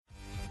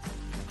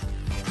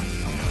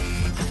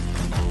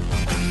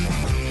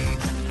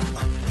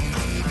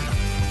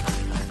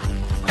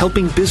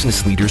helping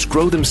business leaders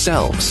grow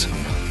themselves,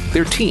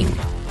 their team,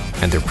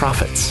 and their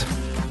profits.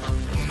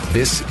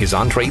 This is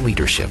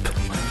EntreLeadership.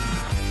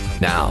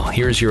 Now,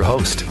 here's your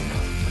host,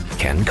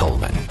 Ken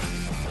Coleman.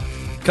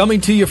 Coming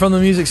to you from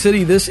the Music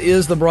City, this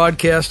is the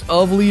broadcast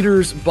of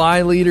Leaders,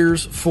 by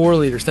Leaders, for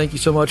Leaders. Thank you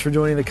so much for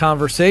joining the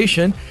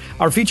conversation.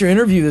 Our feature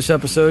interview this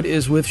episode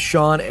is with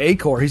Shawn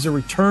Achor. He's a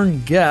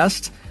return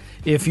guest.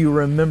 If you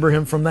remember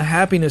him from The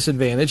Happiness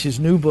Advantage, his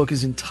new book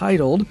is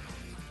entitled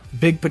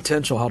Big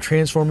Potential: How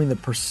Transforming the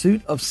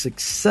Pursuit of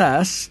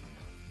Success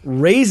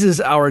Raises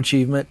Our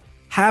Achievement,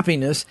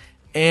 Happiness,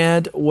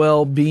 and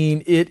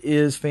Well-Being. It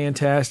is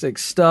fantastic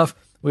stuff.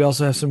 We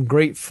also have some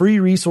great free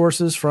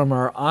resources from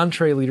our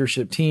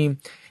EntreLeadership team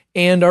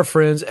and our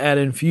friends at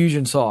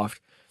Infusionsoft.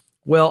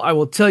 Well, I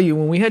will tell you,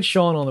 when we had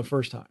Shawn on the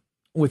first time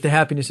with The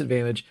Happiness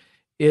Advantage,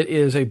 it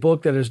is a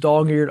book that is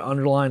dog-eared,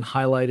 underlined,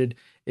 highlighted.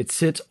 It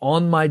sits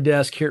on my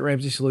desk here at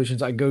Ramsey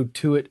Solutions. I go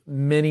to it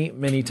many,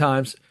 many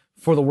times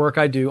for the work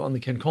I do on the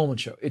Ken Coleman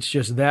Show. It's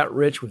just that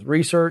rich with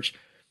research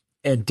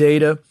and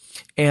data.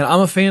 And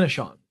I'm a fan of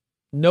Shawn.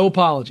 No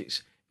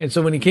apologies. And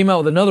so when he came out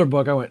with another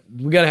book, I went,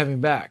 we got to have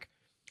him back.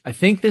 I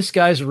think this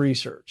guy's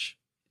research,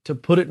 to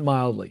put it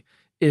mildly,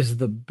 is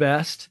the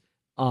best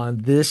on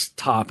this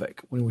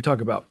topic. When we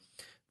talk about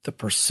the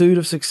pursuit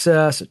of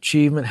success,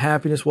 achievement,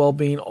 happiness,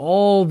 well-being,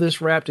 all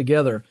this wrapped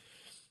together,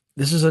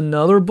 this is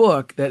another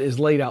book that is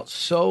laid out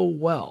so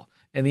well.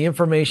 And the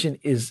information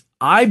is,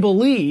 I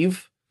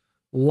believe,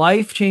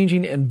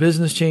 life-changing and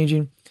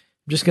business-changing.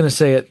 I'm just going to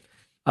say it.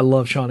 I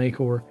love Shawn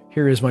Achor.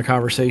 Here is my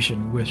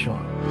conversation with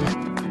Shawn.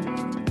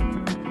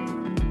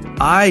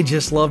 I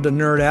just love to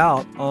nerd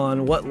out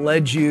on what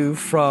led you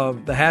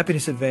from The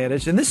Happiness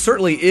Advantage, and this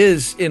certainly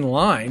is in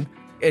line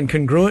and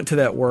congruent to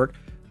that work,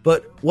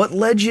 but what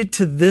led you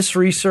to this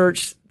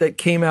research that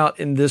came out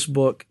in this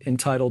book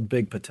entitled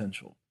Big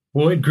Potential?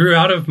 Well, it grew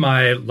out of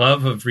my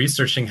love of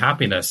researching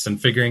happiness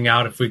and figuring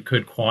out if we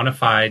could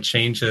quantify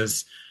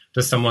changes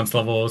to someone's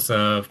levels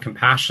of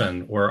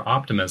compassion or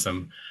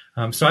optimism.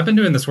 So I've been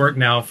doing this work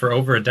now for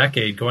over a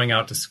decade, going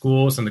out to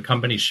schools and the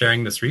companies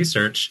sharing this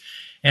research.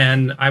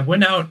 And I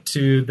went out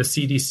to the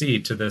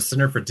CDC, to the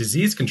Center for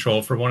Disease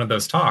Control, for one of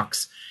those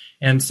talks.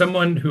 And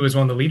someone who was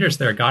one of the leaders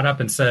there got up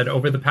and said,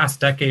 over the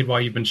past decade,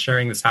 while you've been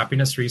sharing this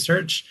happiness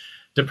research,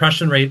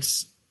 depression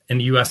rates in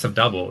the US have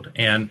doubled,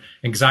 and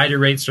anxiety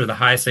rates are the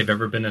highest they've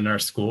ever been in our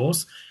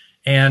schools.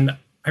 And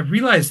I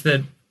realized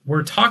that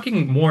we're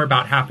talking more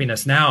about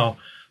happiness now,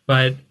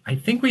 but I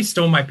think we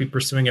still might be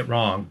pursuing it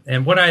wrong.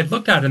 And what I had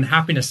looked at in the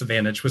Happiness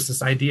Advantage was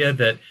this idea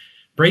that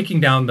breaking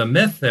down the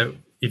myth that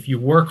if you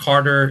work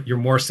harder, you're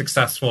more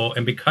successful.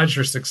 And because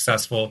you're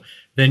successful,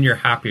 then you're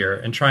happier.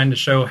 And trying to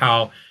show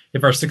how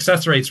if our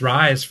success rates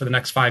rise for the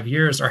next 5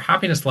 years, our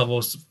happiness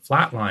levels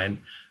flatline.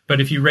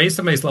 But if you raise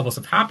somebody's levels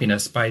of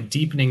happiness by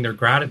deepening their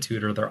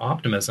gratitude or their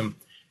optimism,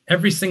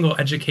 every single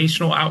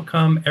educational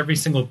outcome, every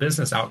single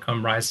business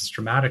outcome rises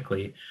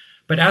dramatically.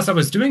 But as I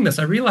was doing this,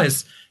 I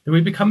realized that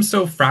we become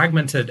so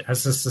fragmented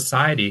as a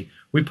society.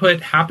 We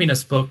put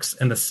happiness books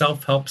in the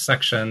self-help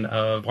section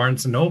of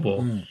Barnes &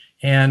 Noble.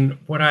 And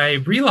what I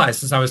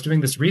realized as I was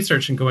doing this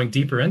research and going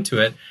deeper into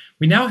it,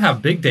 we now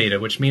have big data,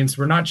 which means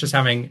we're not just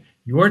having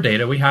your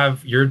data, we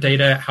have your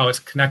data, how it's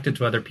connected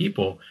to other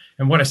people.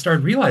 And what I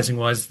started realizing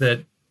was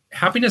that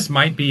happiness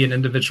might be an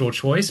individual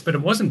choice, but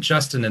it wasn't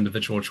just an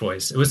individual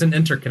choice. It was an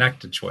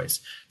interconnected choice.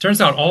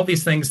 Turns out all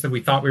these things that we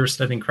thought we were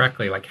studying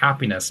correctly, like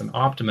happiness and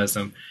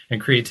optimism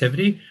and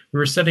creativity, we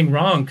were studying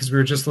wrong because we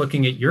were just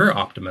looking at your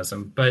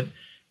optimism. But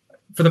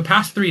for the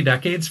past 3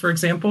 decades, for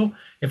example,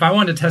 if I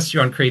wanted to test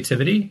you on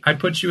creativity, I'd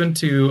put you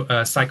into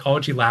a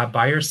psychology lab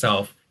by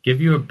yourself,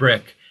 give you a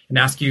brick, and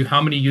ask you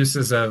how many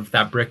uses of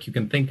that brick you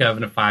can think of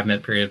in a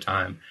 5-minute period of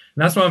time.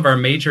 And that's one of our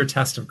major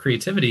tests of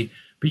creativity.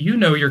 But you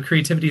know your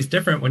creativity is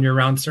different when you're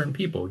around certain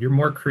people. You're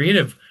more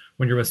creative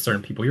when you're with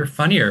certain people. You're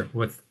funnier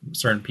with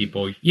certain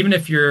people. Even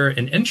if you're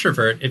an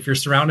introvert, if you're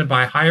surrounded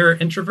by higher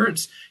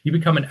introverts, you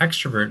become an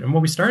extrovert. And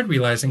what we started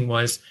realizing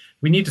was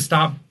we need to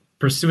stop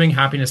pursuing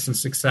happiness and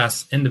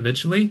success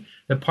individually.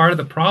 That part of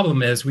the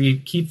problem is we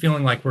keep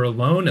feeling like we're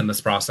alone in this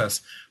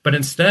process, but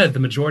instead the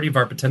majority of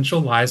our potential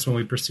lies when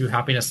we pursue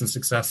happiness and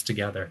success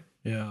together.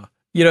 Yeah.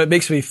 You know, it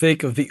makes me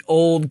think of the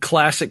old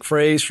classic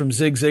phrase from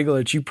Zig Ziglar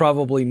that you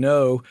probably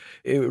know.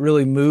 It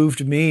really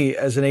moved me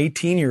as an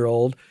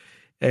 18-year-old.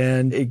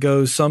 And it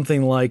goes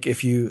something like,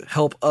 if you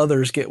help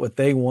others get what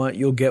they want,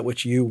 you'll get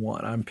what you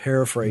want. I'm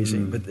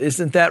paraphrasing, but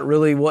isn't that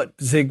really what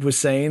Zig was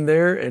saying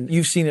there? And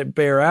you've seen it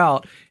bear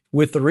out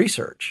with the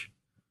research.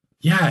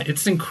 Yeah,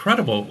 it's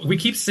incredible. We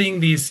keep seeing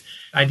these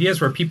ideas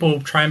where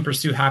people try and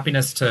pursue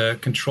happiness to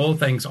control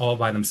things all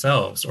by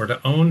themselves or to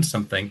own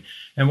something.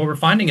 And what we're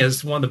finding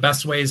is one of the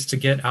best ways to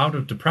get out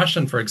of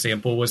depression, for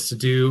example, was to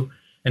do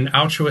an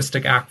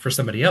altruistic act for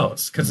somebody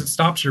else, because it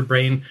stops your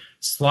brain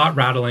slot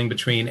rattling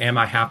between am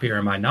I happy or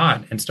am I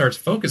not, and starts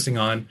focusing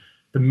on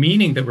the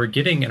meaning that we're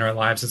getting in our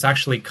lives is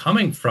actually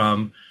coming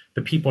from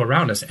the people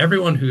around us.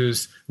 Everyone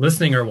who's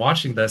listening or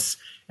watching this,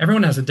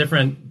 everyone has a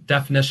different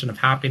definition of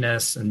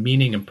happiness and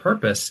meaning and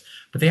purpose,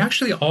 but they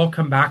actually all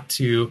come back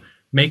to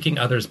making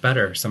others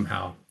better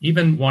somehow.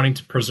 Even wanting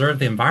to preserve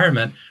the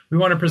environment, we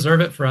want to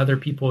preserve it for other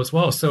people as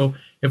well. So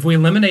if we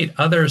eliminate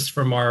others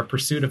from our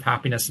pursuit of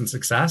happiness and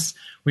success,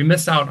 we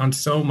miss out on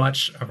so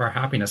much of our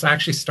happiness. I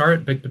actually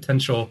start Big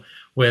Potential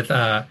with,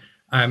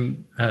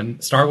 I'm a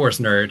Star Wars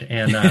nerd,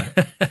 and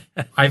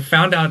I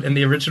found out in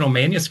the original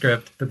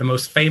manuscript that the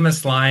most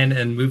famous line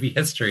in movie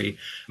history,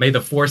 "May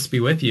the Force be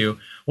with you,"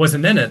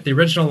 wasn't in it. The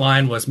original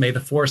line was, "May the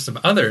force of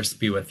others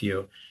be with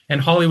you."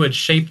 And Hollywood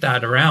shaped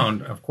that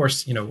around. Of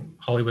course,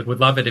 Hollywood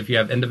would love it if you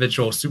have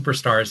individual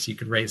superstars you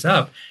could raise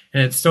up.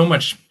 And it's so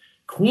much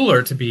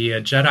cooler to be a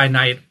Jedi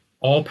Knight,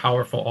 all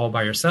powerful, all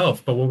by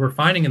yourself. But what we're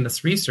finding in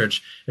this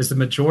research is the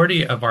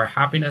majority of our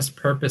happiness,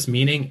 purpose,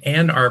 meaning,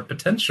 and our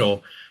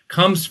potential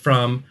comes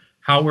from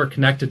how we're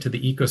connected to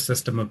the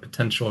ecosystem of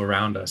potential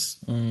around us.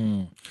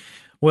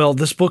 Well,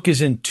 this book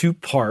is in 2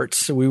 parts,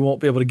 so we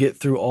won't be able to get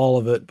through all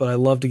of it, but I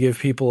love to give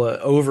people an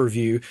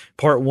overview.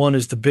 Part 1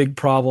 is the big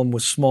problem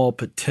with small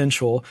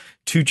potential,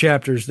 2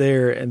 chapters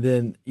there, and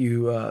then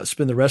you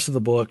spend the rest of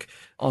the book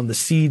on the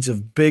seeds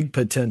of big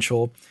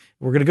potential.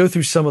 We're going to go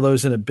through some of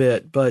those in a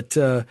bit, but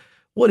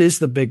what is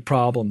the big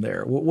problem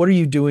there? What are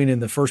you doing in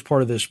the first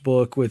part of this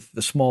book with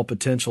the small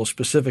potential?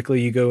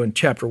 Specifically, you go in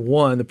chapter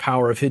 1, the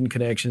power of hidden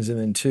connections, and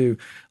then 2,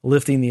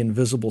 lifting the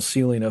invisible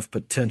ceiling of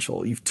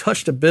potential. You've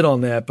touched a bit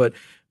on that, but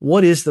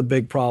what is the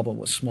big problem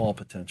with small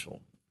potential?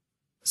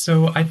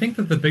 So I think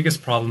that the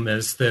biggest problem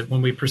is that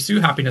when we pursue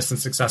happiness and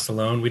success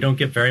alone, we don't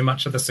get very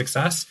much of the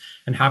success,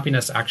 and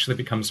happiness actually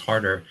becomes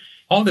harder.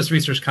 All this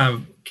research kind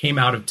of came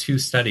out of 2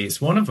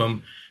 studies. One of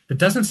them, it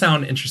doesn't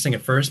sound interesting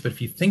at first, but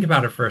if you think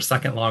about it for a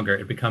second longer,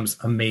 it becomes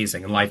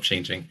amazing and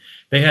life-changing.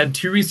 They had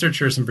 2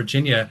 researchers in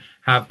Virginia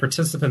have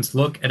participants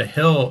look at a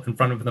hill in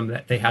front of them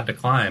that they had to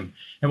climb.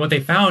 And what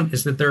they found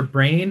is that their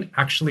brain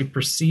actually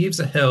perceives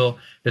a hill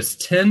that's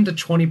 10 to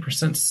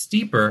 20%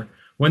 steeper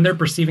when they're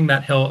perceiving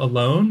that hill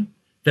alone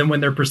than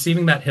when they're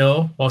perceiving that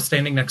hill while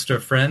standing next to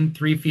a friend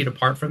 3 feet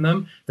apart from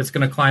them that's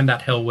going to climb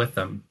that hill with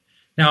them.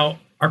 Now,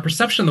 our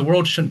perception of the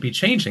world shouldn't be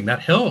changing.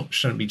 That hill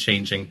shouldn't be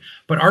changing.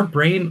 But our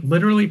brain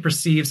literally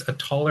perceives a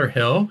taller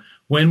hill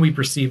when we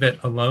perceive it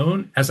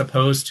alone as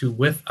opposed to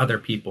with other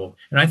people.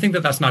 And I think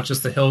that that's not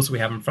just the hills we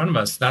have in front of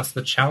us. That's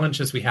the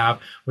challenges we have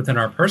within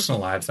our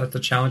personal lives. That's the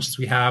challenges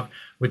we have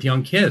with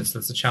young kids.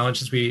 That's the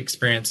challenges we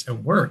experience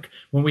at work.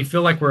 When we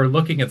feel like we're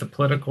looking at the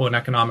political and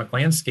economic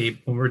landscape,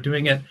 when we're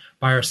doing it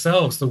by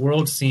ourselves, the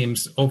world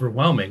seems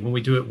overwhelming. When we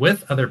do it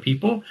with other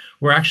people,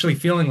 we're actually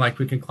feeling like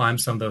we can climb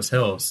some of those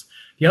hills.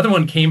 The other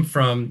one came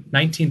from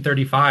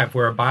 1935,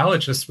 where a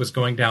biologist was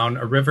going down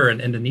a river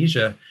in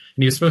Indonesia,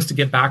 and he was supposed to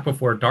get back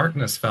before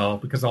darkness fell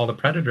because all the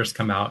predators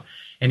come out,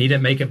 and he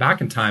didn't make it back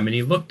in time. And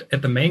he looked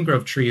at the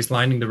mangrove trees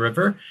lining the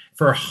river.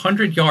 For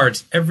 100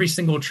 yards, every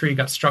single tree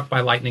got struck by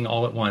lightning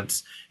all at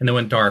once, and then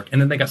went dark, and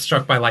then they got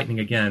struck by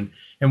lightning again.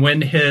 And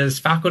when his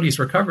faculties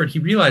recovered, he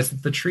realized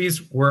that the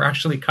trees were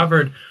actually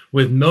covered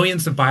with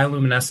millions of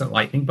bioluminescent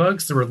lightning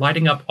bugs that were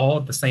lighting up all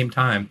at the same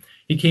time.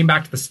 He came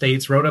back to the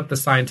States, wrote up the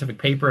scientific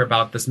paper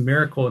about this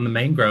miracle in the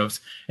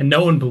mangroves, and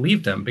no one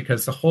believed him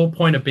because the whole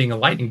point of being a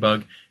lightning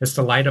bug is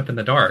to light up in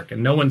the dark.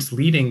 And no one's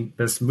leading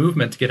this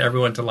movement to get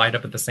everyone to light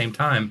up at the same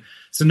time.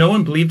 So no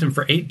one believed him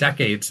for 8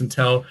 decades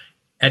until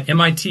at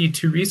MIT,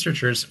 2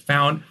 researchers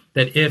found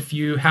that if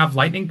you have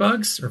lightning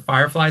bugs or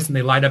fireflies and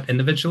they light up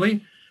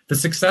individually, the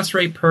success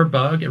rate per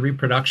bug at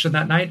reproduction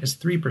that night is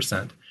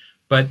 3%.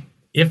 But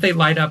if they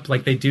light up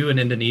like they do in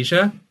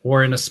Indonesia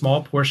or in a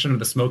small portion of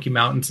the Smoky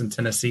Mountains in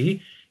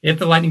Tennessee, if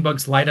the lightning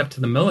bugs light up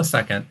to the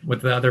millisecond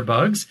with the other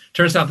bugs,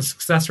 turns out the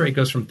success rate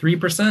goes from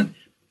 3%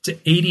 to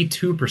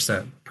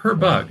 82% per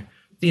bug.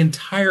 The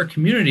entire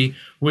community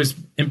was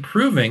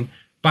improving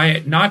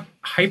by not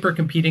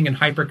hyper-competing and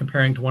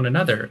hyper-comparing to one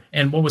another.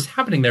 And what was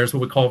happening there is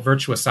what we call a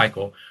virtuous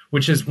cycle,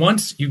 which is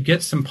once you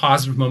get some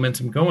positive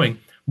momentum going,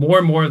 more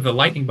and more of the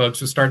lightning bugs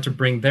would start to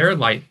bring their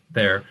light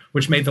there,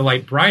 which made the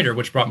light brighter,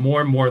 which brought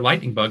more and more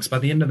lightning bugs. By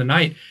the end of the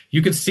night,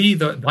 you could see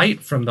the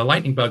light from the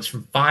lightning bugs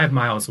from 5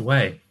 miles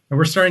away. And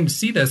we're starting to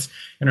see this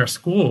in our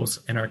schools,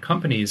 in our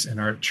companies, in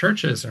our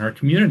churches, in our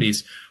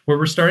communities, where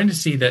we're starting to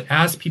see that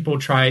as people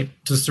try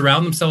to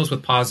surround themselves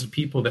with positive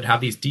people that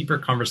have these deeper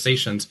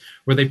conversations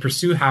where they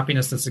pursue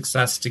happiness and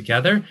success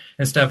together,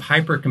 instead of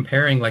hyper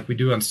comparing like we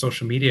do on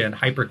social media and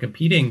hyper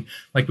competing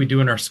like we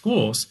do in our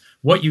schools,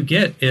 what you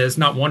get is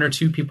not 1 or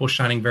 2 people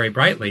shining very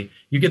brightly.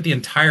 You get the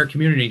entire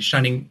community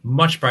shining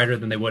much brighter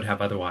than they would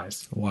have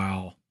otherwise.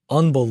 Wow.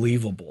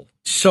 Unbelievable.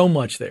 So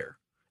much there.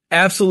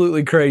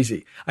 Absolutely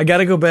crazy. I got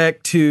to go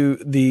back to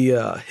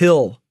the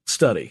Hill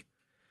study.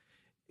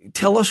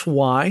 Tell us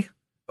why,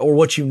 or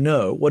what you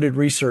know. What did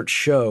research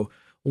show?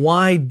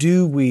 Why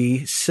do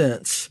we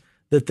sense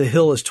that the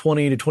hill is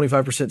 20 to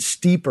 25%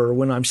 steeper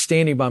when I'm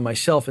standing by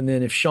myself? And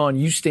then if, Shawn,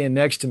 you stand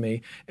next to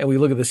me and we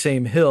look at the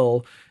same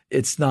hill,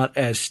 it's not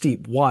as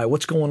steep. Why?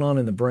 What's going on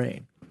in the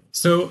brain?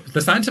 So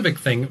the scientific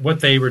thing, what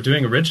they were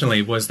doing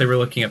originally was they were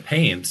looking at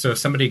pain. So if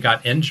somebody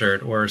got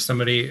injured or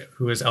somebody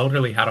who is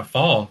elderly had a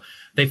fall,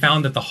 they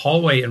found that the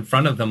hallway in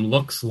front of them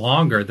looks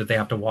longer that they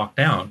have to walk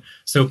down.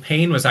 So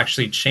pain was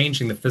actually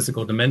changing the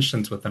physical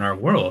dimensions within our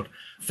world.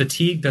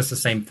 Fatigue does the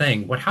same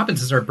thing. What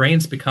happens is our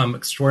brains become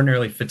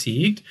extraordinarily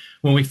fatigued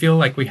when we feel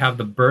like we have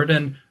the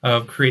burden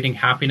of creating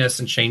happiness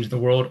and change the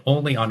world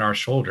only on our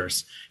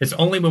shoulders. It's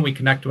only when we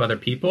connect to other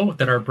people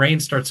that our brain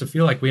starts to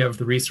feel like we have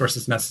the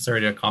resources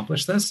necessary to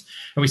accomplish this.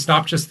 And we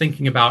stop just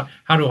thinking about,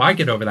 how do I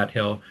get over that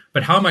hill?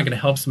 But how am I going to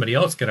help somebody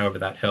else get over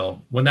that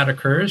hill? When that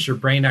occurs, your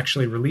brain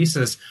actually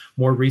releases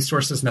more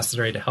resources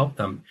necessary to help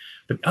them.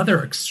 The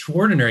other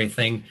extraordinary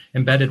thing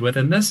embedded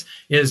within this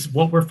is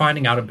what we're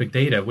finding out of big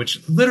data,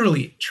 which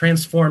literally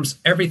transforms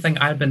everything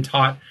I've been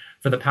taught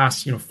for the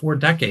past 4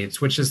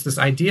 decades, which is this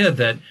idea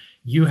that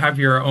you have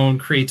your own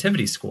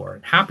creativity score,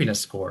 happiness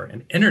score,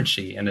 and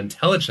energy and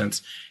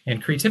intelligence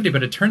and creativity.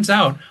 But it turns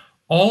out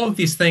all of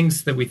these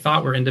things that we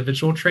thought were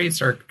individual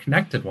traits are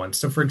connected ones.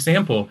 So, for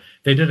example,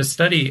 they did a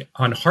study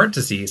on heart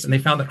disease, and they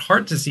found that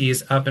heart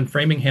disease up in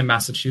Framingham,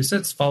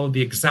 Massachusetts, followed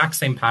the exact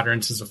same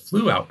patterns as a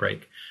flu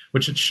outbreak,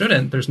 which it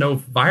shouldn't. There's no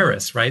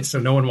virus, right? So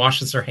no one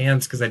washes their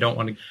hands because they don't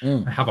want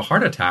to have a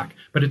heart attack.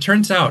 But it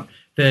turns out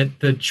that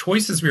the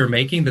choices we were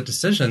making, the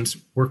decisions,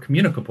 were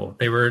communicable.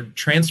 They were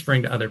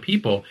transferring to other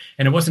people.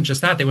 And it wasn't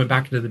just that. They went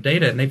back into the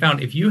data and they found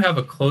if you have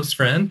a close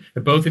friend,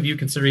 if both of you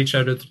consider each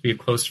other to be a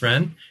close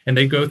friend, and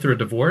they go through a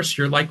divorce,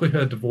 your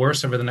likelihood of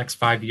divorce over the next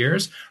 5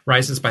 years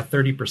rises by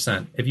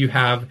 30%. If you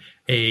have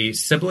a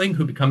sibling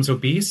who becomes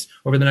obese,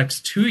 over the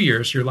next 2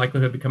 years, your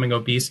likelihood of becoming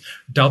obese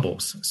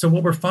doubles. So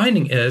what we're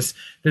finding is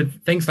that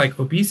things like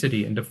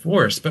obesity and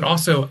divorce, but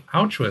also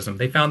altruism,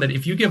 they found that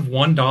if you give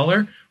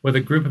 $1 with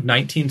a group of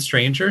 19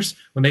 strangers,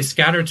 when they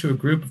scatter to a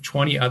group of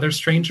 20 other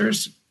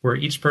strangers, where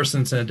each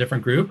person's in a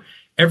different group,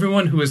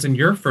 everyone who is in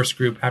your first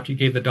group after you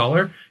gave the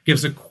 $1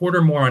 gives a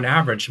quarter more on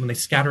average. When they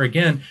scatter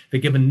again, they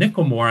give a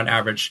nickel more on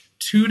average,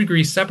 2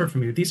 degrees separate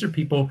from you. These are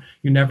people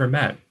you never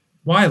met.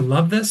 Why I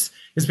love this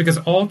is because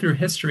all through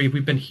history,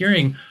 we've been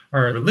hearing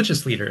our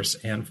religious leaders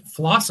and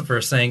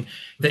philosophers saying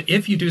that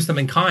if you do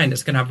something kind,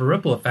 it's going to have a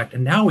ripple effect.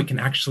 And now we can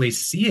actually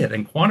see it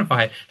and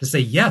quantify it to say,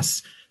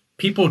 yes,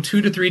 people 2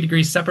 to 3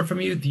 degrees separate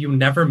from you that you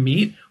never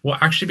meet will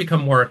actually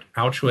become more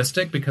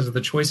altruistic because of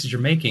the choices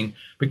you're making,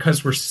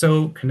 because we're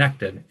so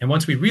connected. And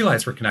once we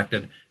realize we're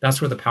connected,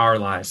 that's where the power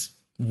lies.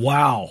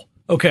 Wow.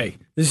 Okay.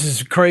 This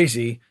is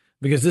crazy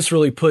because this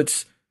really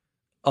puts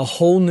a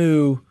whole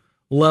new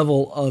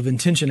level of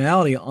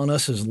intentionality on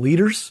us as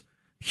leaders,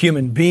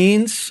 human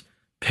beings,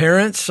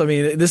 parents. I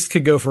mean, this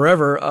could go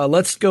forever.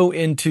 Let's go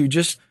into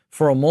just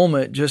for a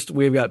moment,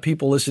 we've got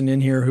people listening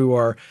in here who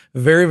are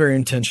very, very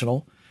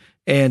intentional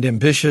and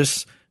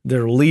ambitious.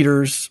 They're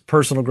leaders,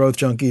 personal growth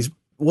junkies.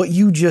 What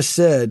you just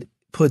said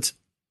puts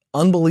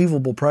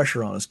unbelievable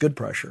pressure on us, good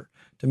pressure,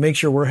 to make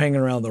sure we're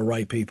hanging around the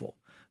right people.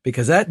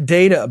 Because that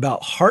data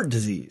about heart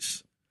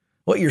disease,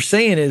 what you're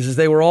saying is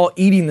they were all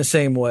eating the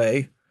same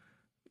way,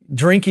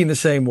 drinking the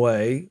same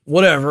way,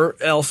 whatever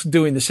else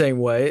doing the same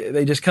way.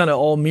 They just kind of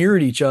all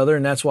mirrored each other.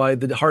 And that's why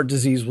the heart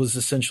disease was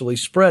essentially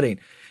spreading.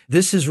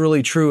 This is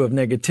really true of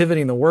negativity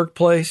in the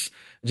workplace,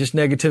 just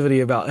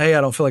negativity about, hey, I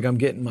don't feel like I'm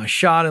getting my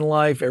shot in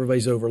life.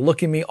 Everybody's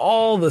overlooking me.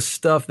 All the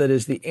stuff that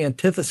is the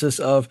antithesis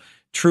of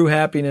true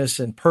happiness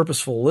and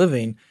purposeful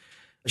living.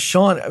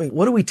 Shawn, I mean,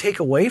 what do we take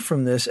away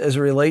from this as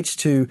it relates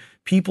to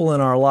people in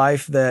our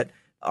life that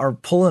are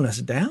pulling us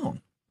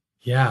down?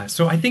 Yeah,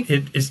 so I think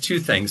it is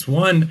 2 things.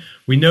 One,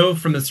 we know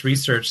from this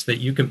research that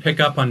you can pick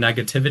up on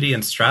negativity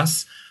and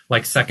stress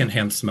like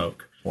secondhand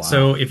smoke. Wow.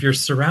 So if you're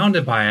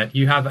surrounded by it,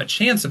 you have a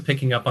chance of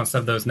picking up on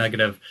some of those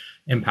negative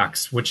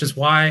impacts, which is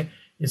why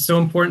it's so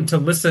important to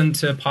listen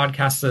to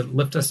podcasts that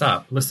lift us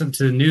up, listen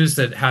to news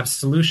that have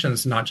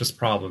solutions, not just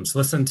problems,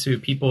 listen to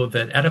people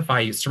that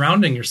edify you,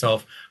 surrounding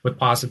yourself with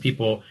positive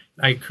people.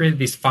 I created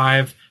these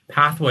 5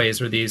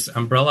 pathways or these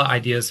umbrella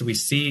ideas that we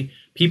see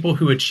people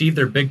who achieve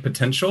their big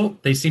potential,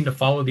 they seem to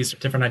follow these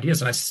different ideas.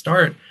 And I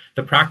start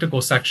the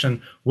practical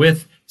section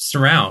with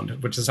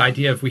surround, which is the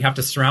idea of we have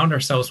to surround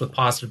ourselves with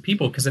positive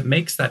people because it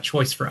makes that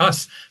choice for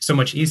us so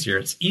much easier.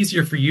 It's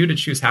easier for you to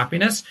choose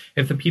happiness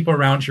if the people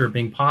around you are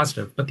being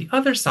positive. But the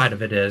other side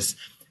of it is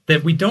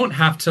that we don't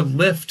have to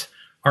lift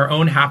our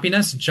own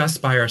happiness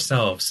just by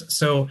ourselves.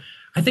 So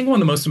I think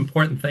one of the most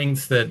important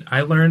things that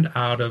I learned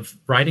out of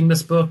writing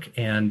this book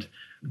and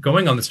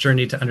going on this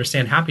journey to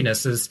understand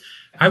happiness is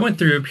I went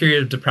through a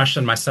period of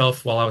depression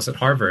myself while I was at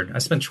Harvard. I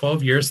spent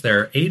 12 years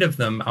there. 8 of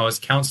them, I was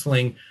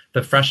counseling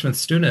the freshman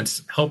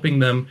students, helping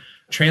them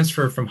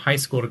transfer from high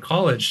school to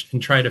college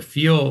and try to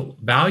feel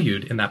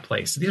valued in that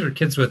place. These are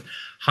kids with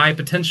high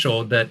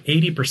potential that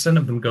 80%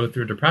 of them go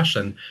through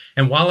depression.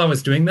 And while I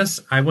was doing this,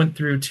 I went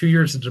through 2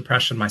 years of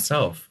depression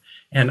myself.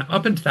 And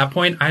up until that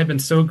point, I had been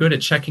so good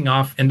at checking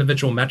off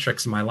individual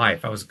metrics in my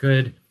life. I was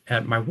good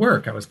at my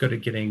work. I was good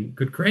at getting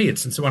good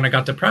grades. And so when I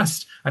got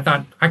depressed, I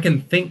thought I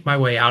can think my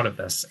way out of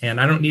this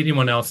and I don't need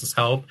anyone else's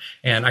help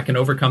and I can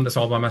overcome this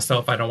all by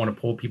myself. I don't want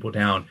to pull people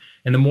down.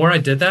 And the more I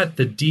did that,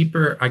 the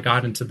deeper I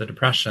got into the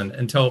depression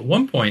until at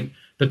one point,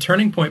 the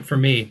turning point for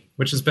me,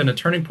 which has been a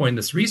turning point in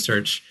this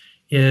research,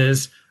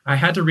 is I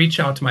had to reach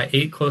out to my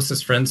 8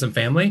 closest friends and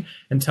family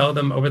and tell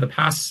them over the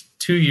past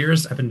 2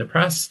 years, I've been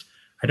depressed.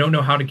 I don't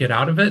know how to get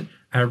out of it.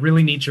 I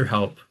really need your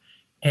help.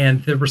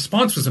 And the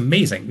response was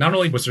amazing. Not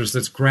only was there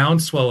this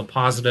groundswell of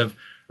positive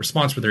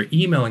response where they're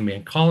emailing me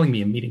and calling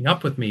me and meeting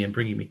up with me and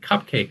bringing me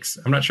cupcakes.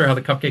 I'm not sure how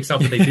the cupcakes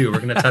help, but they do. We're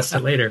going to test it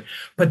later.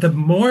 But the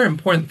more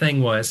important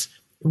thing was,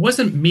 it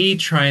wasn't me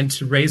trying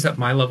to raise up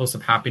my levels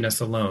of happiness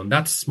alone.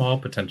 That's small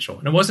potential.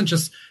 And it wasn't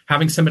just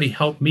having somebody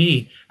help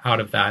me out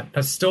of that.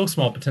 That's still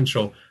small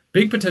potential.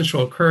 Big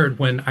potential occurred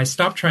when I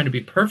stopped trying to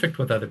be perfect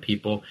with other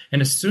people.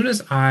 And as soon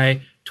as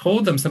I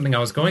told them something I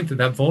was going through,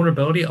 that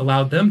vulnerability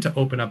allowed them to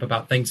open up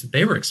about things that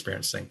they were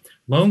experiencing: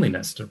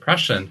 loneliness,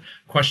 depression,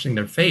 questioning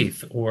their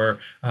faith, or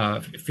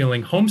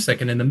feeling homesick.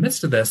 And in the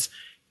midst of this,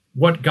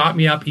 what got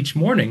me up each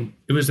morning,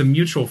 it was a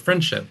mutual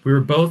friendship. We were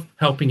both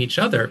helping each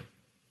other.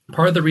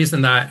 Part of the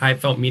reason that I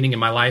felt meaning in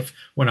my life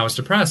when I was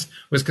depressed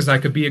was because I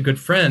could be a good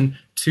friend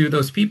to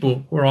those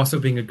people who are also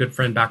being a good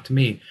friend back to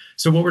me.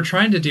 So what we're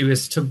trying to do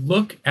is to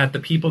look at the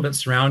people that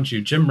surround you.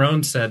 Jim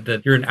Rohn said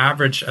that you're an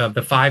average of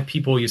the 5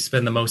 people you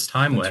spend the most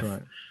time with.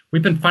 Right.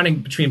 We've been finding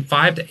between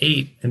 5 to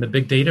 8 in the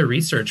big data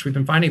research. We've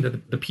been finding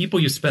that the people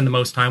you spend the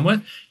most time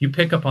with, you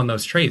pick up on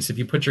those traits. If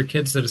you put your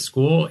kids at a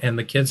school and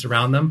the kids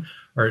around them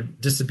are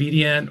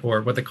disobedient,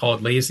 or what they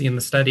called lazy in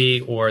the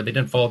study, or they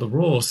didn't follow the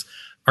rules,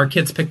 our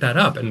kids picked that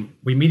up, and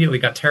we immediately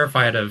got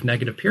terrified of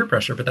negative peer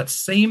pressure. But that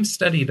same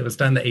study that was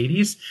done in the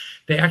 80s,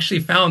 they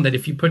actually found that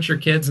if you put your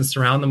kids and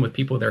surround them with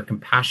people that are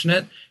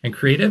compassionate and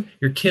creative,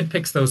 your kid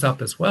picks those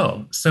up as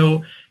well.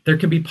 So there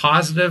can be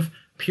positive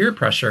peer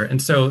pressure.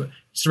 And so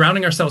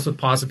surrounding ourselves with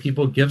positive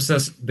people gives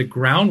us the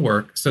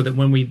groundwork so that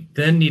when we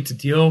then need to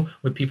deal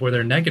with people that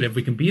are negative,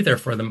 we can be there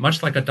for them,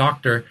 much like a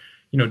doctor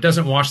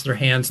doesn't wash their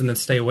hands and then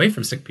stay away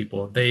from sick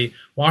people. They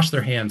wash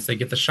their hands. They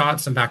get the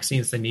shots and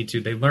vaccines they need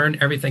to. They learn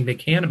everything they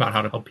can about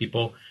how to help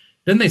people.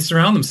 Then they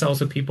surround themselves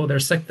with people that are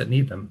sick that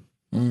need them.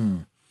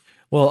 Mm.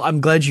 Well,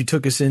 I'm glad you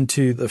took us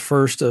into the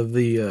first of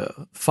the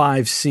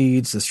 5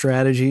 seeds, the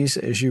strategies,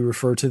 as you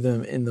refer to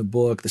them in the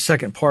book, the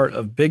second part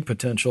of big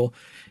potential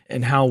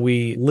and how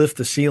we lift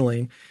the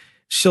ceiling.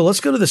 So let's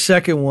go to the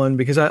second one,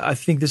 because I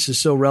think this is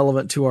so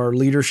relevant to our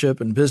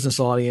leadership and business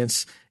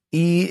audience.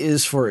 E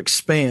is for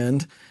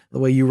expand. The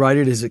way you write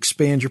it is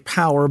expand your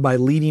power by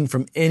leading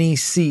from any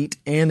seat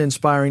and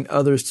inspiring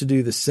others to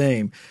do the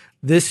same.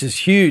 This is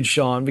huge,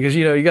 Shawn, because,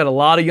 you got a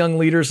lot of young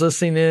leaders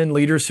listening in,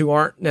 leaders who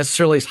aren't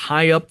necessarily as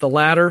high up the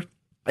ladder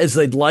as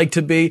they'd like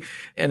to be.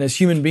 And as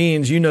human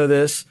beings,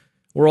 this,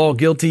 we're all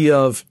guilty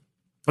of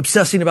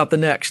obsessing about the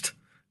next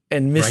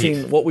and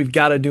missing what we've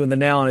got to do in the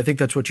now. And I think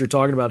that's what you're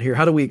talking about here.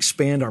 How do we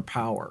expand our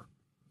power?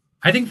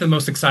 I think the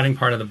most exciting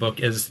part of the book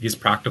is these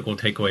practical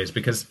takeaways,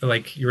 because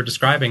like you were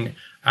describing,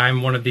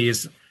 I'm one of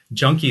these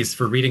junkies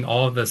for reading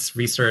all of this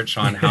research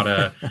on how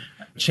to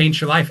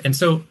change your life. And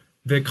so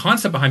the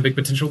concept behind big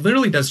potential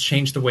literally does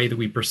change the way that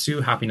we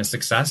pursue happiness,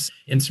 success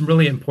in some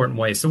really important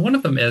ways. So one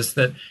of them is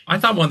that I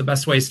thought one of the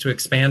best ways to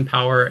expand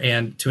power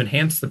and to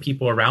enhance the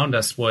people around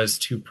us was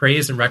to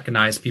praise and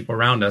recognize people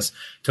around us,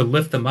 to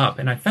lift them up.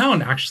 And I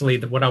found actually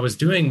that what I was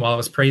doing while I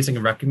was praising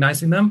and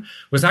recognizing them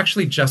was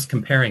actually just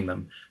comparing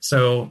them.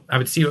 So I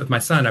would see it with my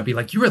son. I'd be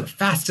like, you were the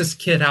fastest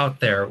kid out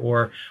there,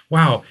 or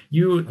wow,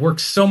 you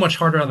worked so much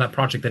harder on that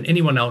project than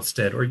anyone else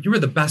did, or you were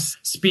the best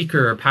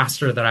speaker or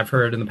pastor that I've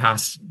heard in the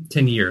past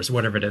 10 years,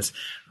 whatever it is.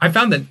 I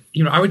found that,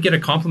 I would get a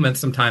compliment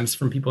sometimes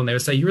from people and they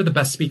would say, you were the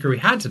best speaker we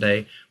had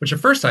today, which at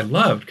first I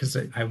loved because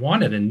I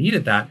wanted and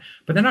needed that.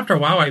 But then after a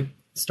while, I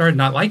started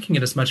not liking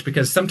it as much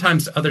because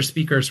sometimes other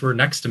speakers were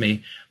next to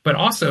me, but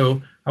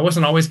also I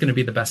wasn't always going to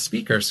be the best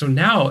speaker. So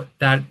now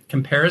that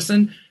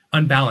comparison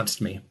unbalanced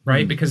me,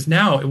 right? Because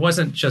now it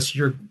wasn't just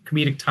your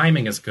comedic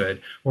timing is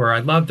good, or I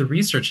love the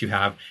research you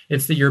have.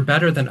 It's that you're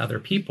better than other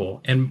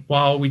people. And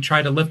while we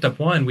try to lift up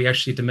one, we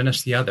actually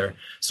diminish the other.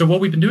 So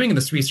what we've been doing in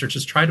this research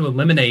is try to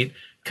eliminate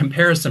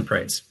comparison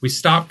praise. We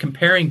stop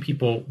comparing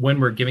people when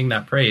we're giving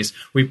that praise.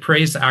 We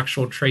praise the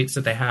actual traits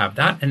that they have.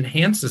 That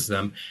enhances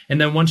them. And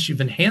then once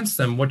you've enhanced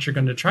them, what you're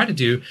going to try to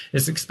do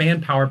is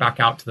expand power back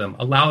out to them,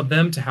 allow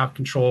them to have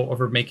control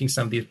over making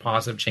some of these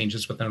positive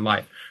changes within their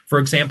life. For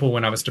example,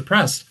 when I was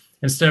depressed,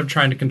 instead of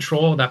trying to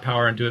control that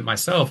power and do it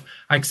myself,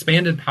 I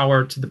expanded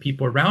power to the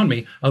people around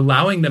me,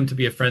 allowing them to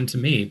be a friend to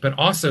me, but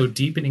also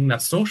deepening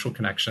that social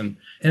connection.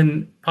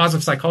 In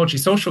positive psychology,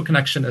 social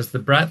connection is the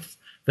breadth,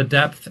 the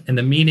depth, and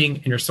the meaning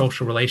in your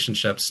social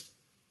relationships.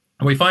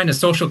 And we find a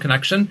social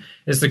connection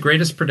is the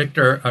greatest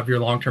predictor of your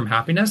long-term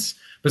happiness,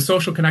 but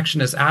social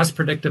connection is as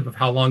predictive of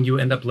how long you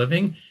end up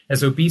living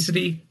as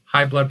obesity,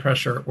 high blood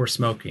pressure, or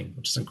smoking,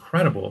 which is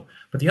incredible.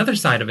 But the other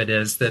side of it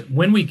is that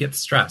when we get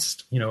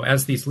stressed,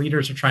 as these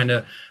leaders are trying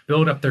to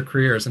build up their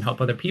careers and help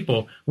other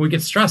people, when we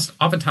get stressed,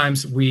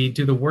 oftentimes we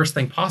do the worst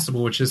thing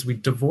possible, which is we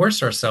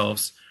divorce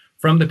ourselves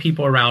from the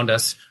people around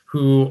us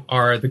who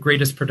are the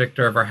greatest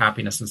predictor of our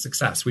happiness and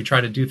success. We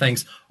try to do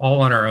things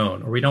all on our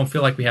own, or we don't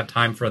feel like we have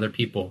time for other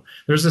people.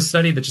 There's a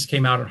study that just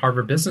came out at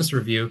Harvard Business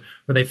Review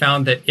where they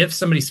found that if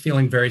somebody's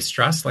feeling very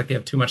stressed, like they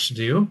have too much to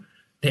do,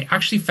 they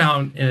actually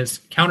found, and it's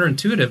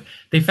counterintuitive,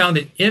 they found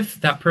that if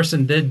that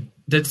person did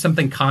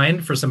something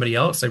kind for somebody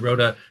else, they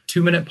wrote a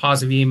 2-minute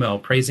positive email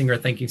praising or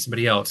thanking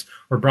somebody else,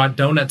 or brought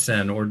donuts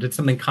in, or did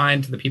something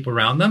kind to the people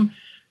around them,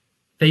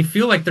 they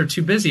feel like they're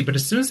too busy. But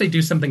as soon as they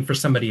do something for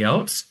somebody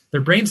else, their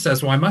brain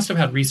says, well, I must have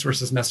had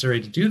resources necessary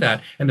to do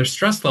that. And their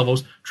stress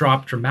levels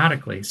drop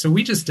dramatically. So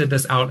we just did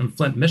this out in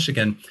Flint,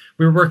 Michigan.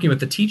 We were working with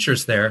the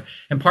teachers there.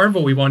 And part of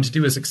what we wanted to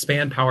do is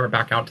expand power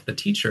back out to the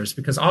teachers,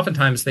 because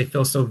oftentimes they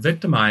feel so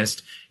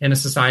victimized in a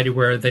society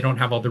where they don't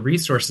have all the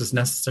resources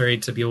necessary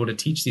to be able to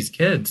teach these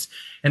kids.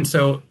 And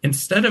so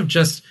instead of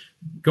just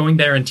going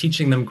there and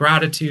teaching them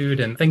gratitude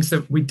and things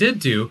that we did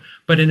do,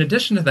 but in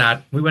addition to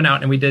that, we went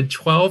out and we did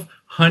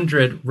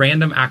 1,200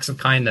 random acts of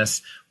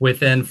kindness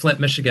within Flint,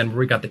 Michigan, where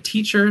we got the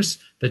teachers,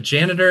 the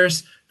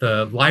janitors,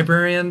 the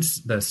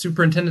librarians, the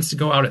superintendents to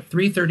go out at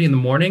 3:30 in the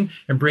morning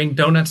and bring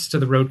donuts to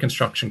the road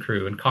construction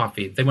crew and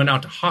coffee. They went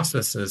out to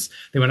hospices.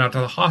 They went out to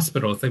the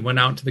hospitals. They went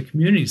out to the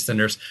community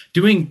centers,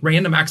 doing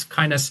random acts of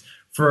kindness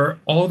for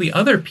all the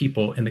other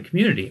people in the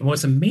community. And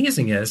what's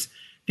amazing is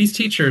these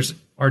teachers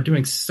are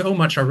doing so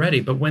much already,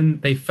 but when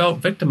they felt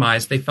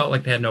victimized, they felt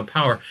like they had no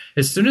power.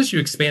 As soon as you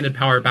expanded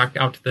power back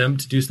out to them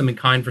to do something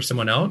kind for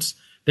someone else,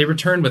 they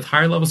returned with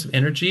higher levels of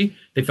energy.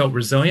 They felt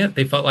resilient.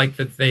 They felt like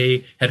that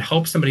they had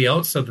helped somebody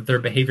else so that their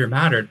behavior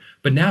mattered.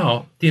 But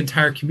now the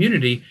entire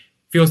community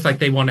feels like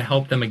they want to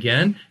help them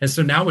again. And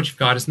so now what you've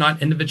got is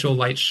not individual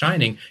lights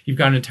shining. You've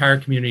got an entire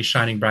community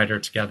shining brighter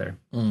together.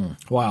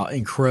 Wow,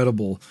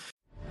 incredible.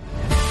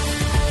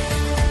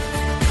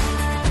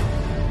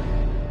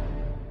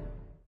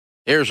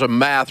 Here's a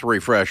math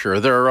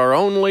refresher. There are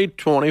only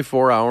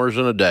 24 hours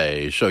in a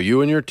day, so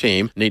you and your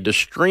team need to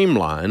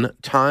streamline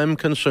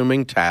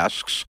time-consuming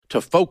tasks to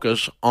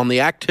focus on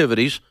the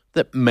activities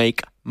that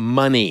make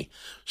money.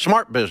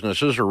 Smart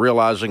businesses are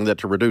realizing that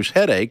to reduce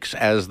headaches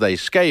as they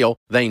scale,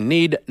 they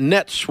need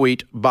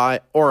NetSuite by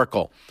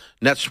Oracle.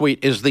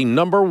 NetSuite is the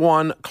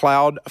 #1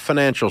 cloud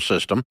financial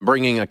system,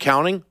 bringing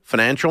accounting,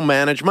 financial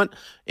management,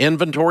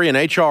 inventory, and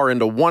HR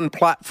into one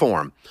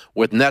platform.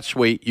 With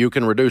NetSuite, you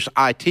can reduce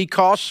IT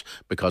costs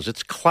because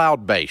it's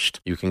cloud-based.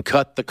 You can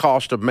cut the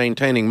cost of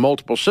maintaining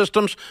multiple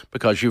systems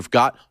because you've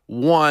got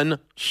one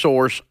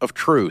source of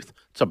truth.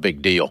 It's a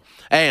big deal.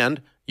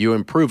 And you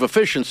improve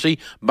efficiency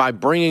by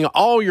bringing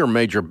all your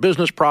major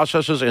business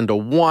processes into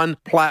one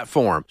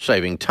platform,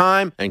 saving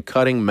time and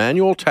cutting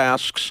manual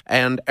tasks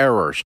and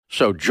errors.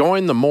 So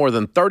join the more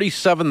than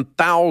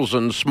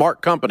 37,000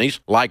 smart companies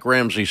like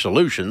Ramsey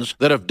Solutions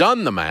that have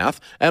done the math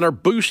and are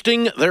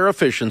boosting their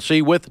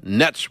efficiency with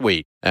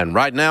NetSuite. And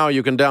right now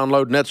you can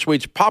download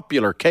NetSuite's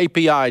popular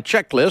KPI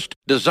checklist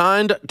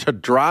designed to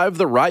drive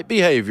the right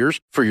behaviors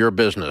for your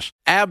business.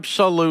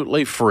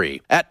 Absolutely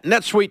free at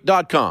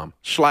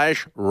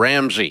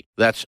netsuite.com/Ramsey.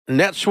 That's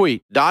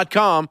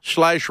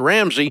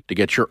netsuite.com/Ramsey to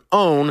get your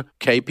own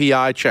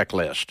KPI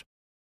checklist.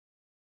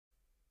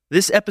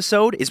 This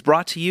episode is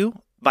brought to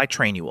you by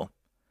Trainual.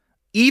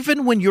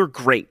 Even when you're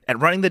great at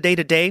running the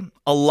day-to-day,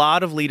 a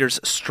lot of leaders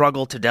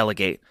struggle to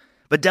delegate.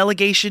 But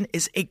delegation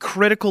is a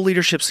critical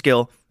leadership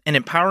skill, and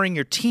empowering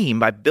your team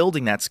by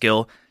building that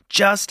skill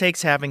just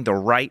takes having the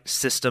right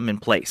system in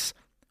place.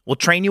 Well,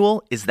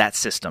 Trainual is that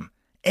system,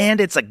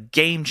 and it's a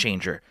game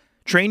changer.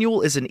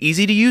 Trainual is an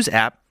easy-to-use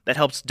app that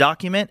helps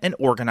document and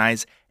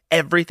organize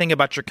everything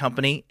about your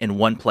company in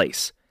one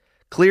place.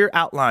 Clear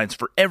outlines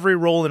for every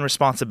role and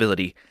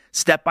responsibility,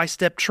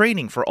 step-by-step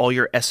training for all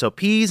your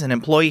SOPs and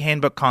employee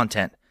handbook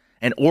content,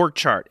 an org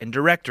chart and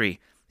directory.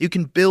 You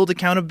can build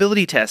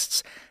accountability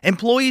tests.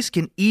 Employees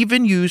can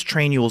even use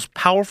Trainual's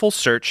powerful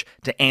search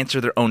to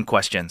answer their own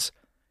questions.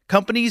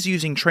 Companies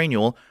using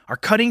Trainual are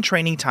cutting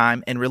training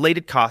time and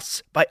related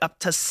costs by up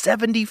to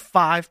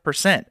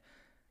 75%.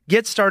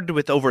 Get started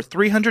with over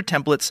 300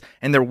 templates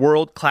and their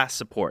world-class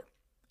support.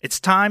 It's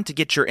time to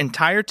get your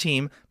entire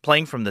team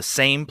playing from the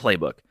same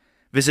playbook.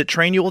 Visit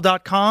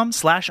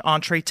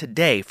Trainual.com/Entree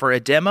today for a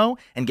demo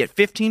and get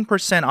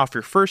 15% off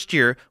your first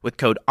year with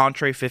code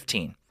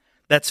Entree15.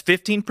 That's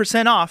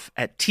 15% off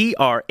at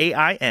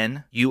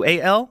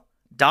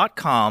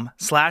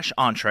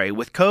Trainual.com/Entree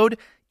with code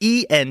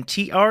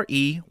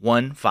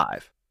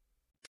ENTRE15.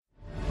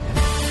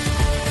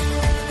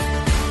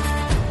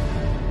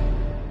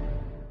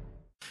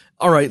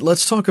 All right,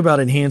 let's talk about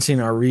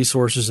enhancing our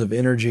resources of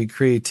energy,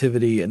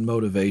 creativity, and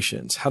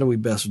motivations. How do we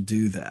best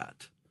do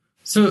that?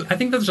 So I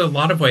think there's a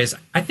lot of ways.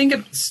 I think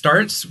it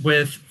starts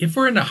with, if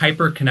we're in a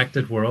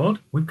hyper-connected world,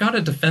 we've got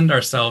to defend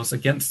ourselves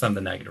against some of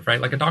the negative, right?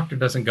 Like a doctor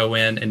doesn't go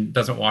in and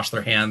doesn't wash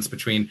their hands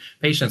between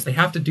patients. They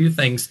have to do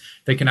things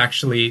that can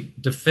actually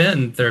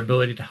defend their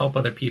ability to help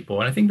other people.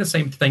 And I think the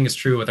same thing is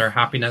true with our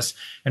happiness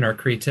and our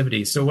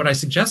creativity. So what I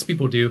suggest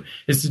people do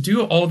is to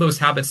do all those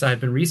habits that I've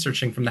been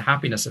researching from the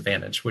Happiness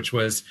Advantage, which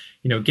was,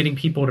 getting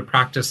people to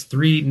practice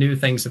 3 new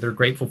things that they're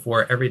grateful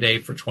for every day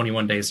for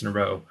 21 days in a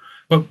row.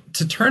 But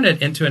to turn it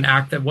into an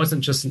act that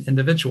wasn't just an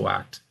individual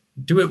act,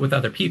 do it with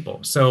other people.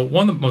 So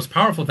one of the most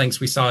powerful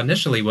things we saw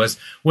initially was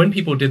when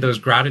people did those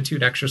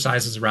gratitude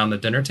exercises around the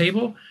dinner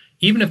table,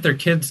 even if their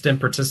kids didn't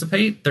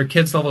participate, their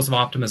kids' levels of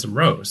optimism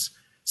rose.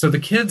 So the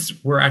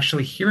kids were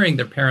actually hearing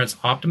their parents'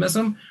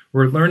 optimism,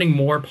 were learning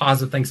more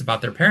positive things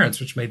about their parents,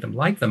 which made them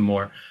like them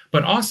more.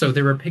 But also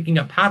they were picking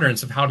up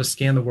patterns of how to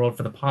scan the world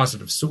for the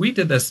positive. So we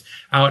did this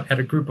out at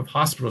a group of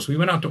hospitals. We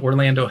went out to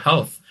Orlando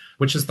Health,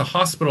 which is the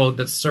hospital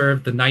that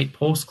served the Night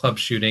Pulse Club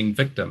shooting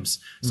victims.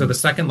 So the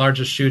second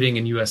largest shooting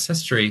in U.S.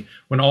 history.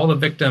 When all the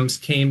victims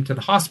came to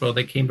the hospital,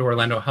 they came to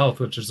Orlando Health,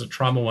 which is a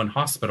trauma one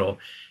hospital.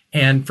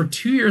 And for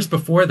 2 years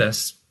before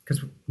this,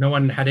 because no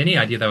one had any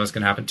idea that was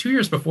going to happen, 2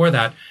 years before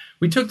that,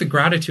 we took the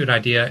gratitude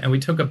idea and we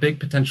took a big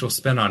potential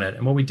spin on it.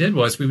 And what we did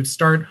was we would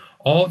start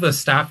all the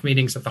staff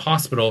meetings at the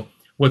hospital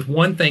with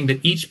one thing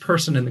that each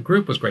person in the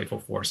group was grateful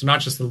for. So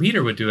not just the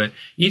leader would do it.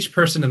 Each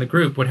person in the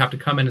group would have to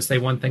come in and say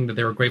one thing that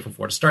they were grateful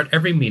for to start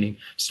every meeting,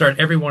 start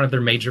every one of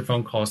their major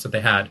phone calls that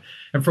they had.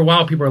 And for a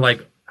while, people were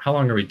like, how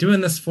long are we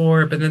doing this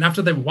for? But then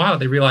after a while,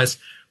 they realized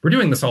we're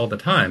doing this all the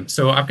time.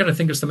 So I've got to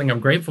think of something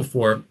I'm grateful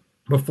for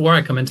before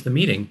I come into the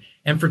meeting.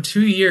 And for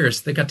 2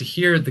 years, they got to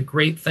hear the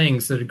great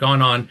things that had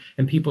gone on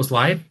in people's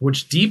life,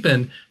 which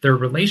deepened their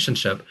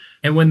relationship.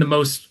 And when the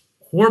most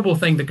horrible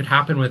thing that could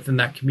happen within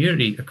that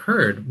community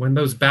occurred, when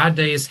those bad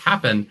days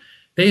happened,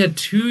 they had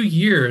 2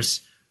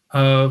 years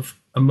of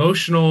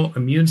emotional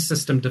immune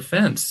system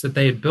defense that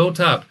they had built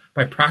up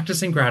by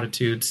practicing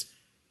gratitudes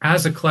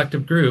as a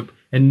collective group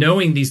and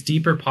knowing these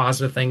deeper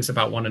positive things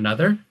about one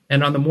another.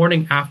 And on the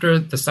morning after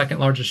the second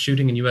largest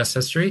shooting in U.S.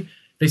 history,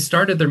 they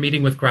started their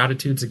meeting with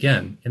gratitudes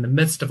again in the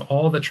midst of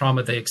all the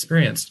trauma they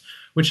experienced,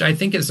 which I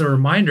think is a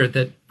reminder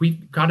that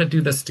we've got to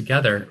do this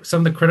together.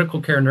 Some of the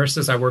critical care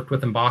nurses I worked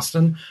with in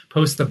Boston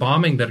post the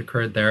bombing that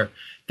occurred there,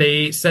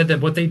 they said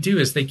that what they do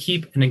is they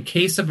keep an in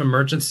case of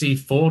emergency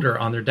folder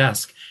on their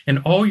desk. And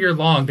all year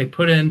long, they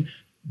put in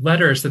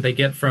letters that they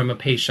get from a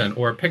patient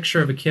or a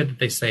picture of a kid that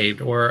they saved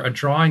or a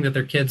drawing that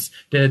their kids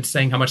did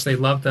saying how much they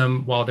love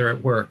them while they're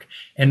at work.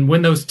 And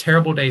when those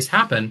terrible days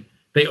happen,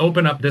 they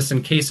open up this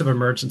in case of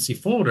emergency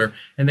folder,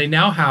 and they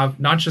now have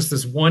not just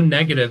this one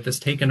negative that's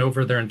taken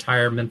over their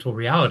entire mental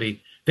reality.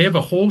 They have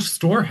a whole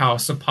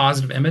storehouse of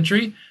positive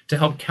imagery to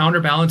help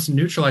counterbalance and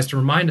neutralize, to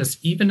remind us,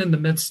 even in the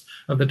midst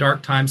of the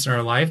dark times in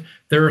our life,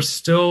 there are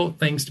still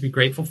things to be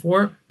grateful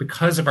for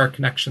because of our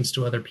connections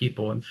to other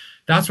people. And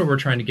that's what we're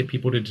trying to get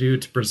people to do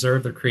to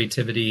preserve their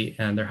creativity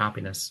and their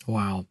happiness.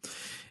 Wow.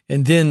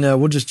 And then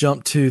we'll just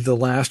jump to the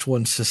last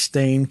one,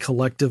 sustain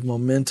collective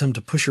momentum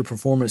to push your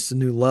performance to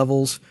new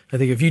levels. I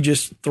think if you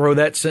just throw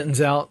that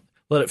sentence out,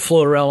 let it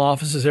float around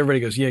offices, everybody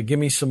goes, yeah, give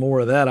me some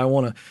more of that. I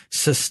want to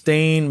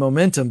sustain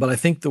momentum. But I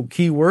think the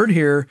key word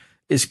here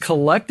is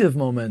collective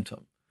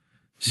momentum.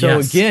 So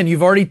again,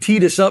 you've already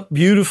teed us up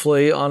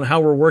beautifully on how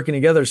we're working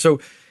together. So,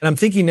 and I'm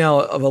thinking now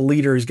of a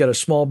leader who's got a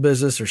small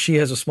business or she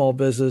has a small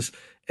business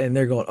and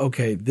they're going,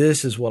 okay,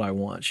 this is what I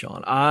want,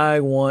 Shawn. I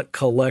want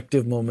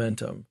collective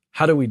momentum.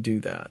 How do we do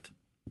that?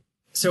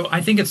 So I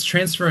think it's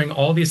transferring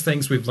all these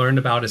things we've learned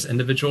about as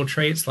individual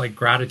traits, like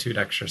gratitude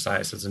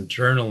exercises and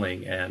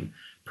journaling and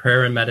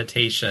prayer and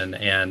meditation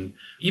and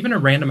even a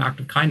random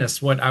act of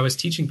kindness. What I was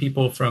teaching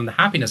people from the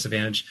Happiness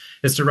Advantage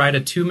is to write a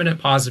 2-minute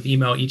positive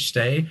email each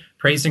day,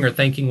 praising or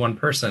thanking one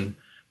person.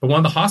 But one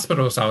of the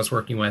hospitals I was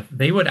working with,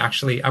 they would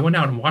actually, I went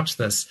out and watched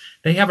this.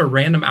 They have a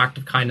random act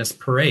of kindness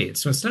parade.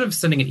 So instead of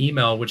sending an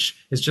email, which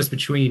is just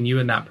between you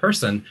and that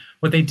person,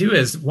 what they do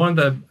is one of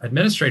the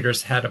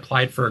administrators had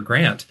applied for a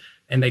grant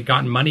and they'd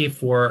gotten money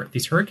for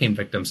these hurricane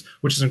victims,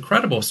 which is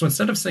incredible. So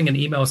instead of sending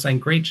an email saying,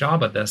 great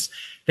job at this,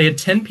 they had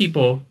 10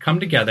 people come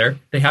together.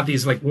 They have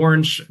these like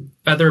orange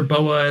feather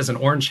boas and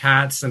orange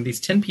hats. And these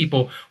 10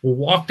 people will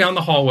walk down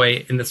the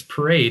hallway in this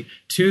parade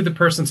to the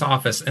person's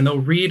office. And they'll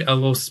read a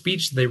little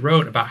speech they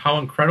wrote about how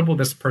incredible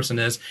this person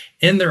is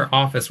in their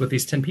office with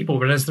these 10 people.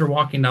 But as they're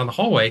walking down the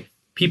hallway,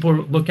 people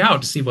look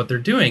out to see what they're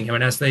doing.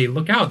 And as they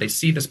look out, they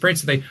see this parade.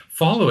 So they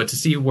follow it to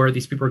see where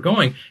these people are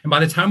going. And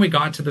by the time we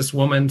got to this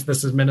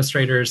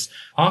administrator's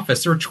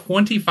office, there were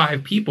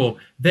 25 people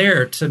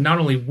there to not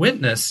only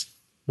witness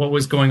what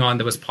was going on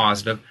that was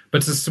positive,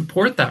 but to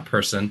support that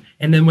person.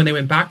 And then when they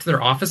went back to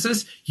their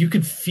offices, you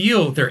could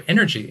feel their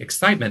energy,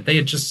 excitement. They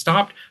had just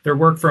stopped their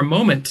work for a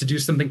moment to do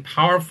something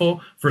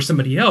powerful for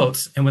somebody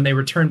else. And when they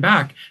returned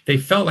back, they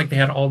felt like they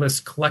had all this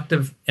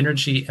collective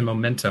energy and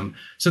momentum.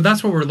 So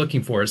that's what we're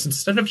looking for, is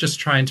instead of just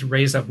trying to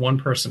raise up one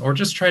person or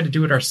just try to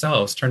do it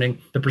ourselves,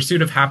 turning the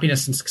pursuit of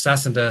happiness and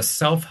success into a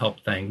self-help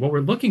thing, what we're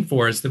looking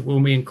for is that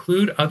when we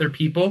include other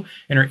people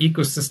in our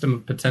ecosystem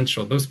of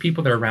potential, those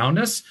people that are around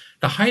us,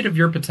 the height of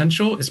your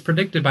potential is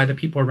predicted by the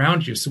people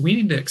around you. So we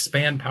need to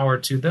expand power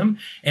to them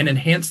and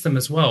enhance them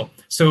as well.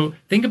 So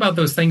think about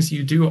those things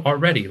you do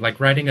already, like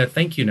writing a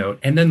thank you note,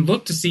 and then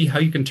look to see how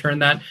you can turn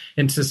that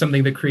into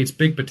something that creates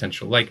big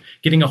potential, like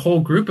getting a whole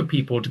group of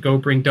people to go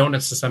bring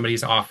donuts to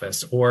somebody's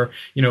office, or,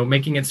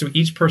 making it so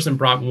each person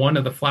brought one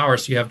of the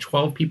flowers. So you have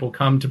 12 people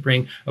come to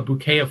bring a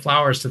bouquet of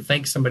flowers to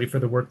thank somebody for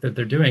the work that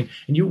they're doing.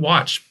 And you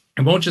watch.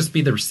 It won't just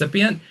be the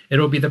recipient,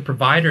 it'll be the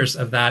providers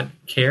of that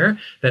care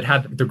that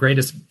had the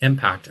greatest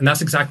impact. And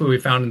that's exactly what we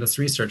found in this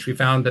research. We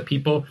found that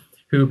people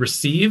who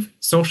receive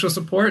social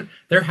support,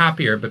 they're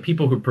happier, but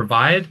people who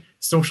provide,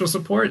 social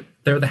support,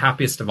 they're the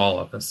happiest of all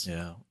of us.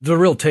 Yeah. The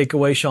real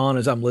takeaway, Shawn,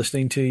 as I'm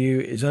listening to you,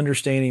 is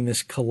understanding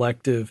this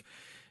collective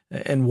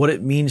and what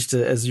it means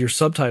to, as your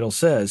subtitle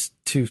says,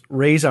 to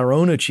raise our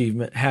own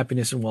achievement,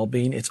 happiness, and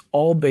well-being. It's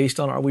all based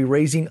on, are we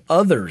raising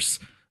others?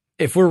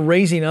 If we're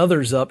raising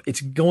others up,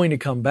 it's going to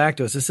come back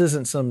to us. This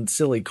isn't some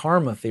silly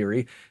karma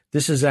theory.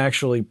 This is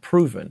actually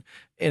proven.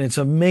 And it's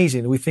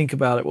amazing. We think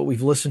about it, what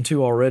we've listened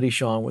to already,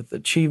 Shawn, with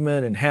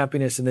achievement and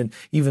happiness, and then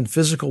even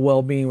physical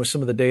well-being with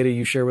some of the data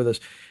you share with us.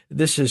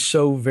 This is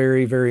so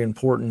very, very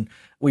important.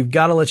 We've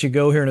got to let you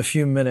go here in a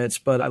few minutes,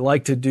 but I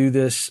like to do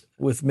this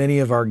with many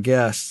of our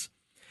guests.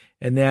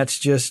 And that's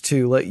just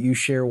to let you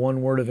share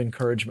one word of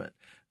encouragement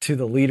to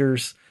the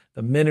leaders,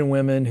 the men and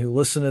women who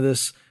listen to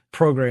this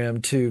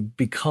program to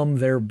become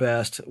their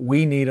best.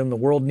 We need them. The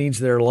world needs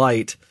their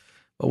light,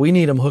 but we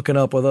need them hooking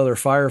up with other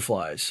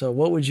fireflies. So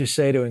what would you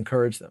say to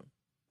encourage them?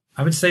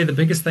 I would say the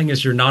biggest thing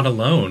is you're not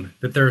alone,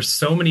 that there are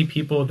so many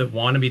people that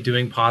want to be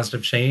doing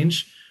positive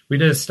change. We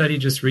did a study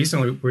just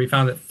recently where we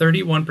found that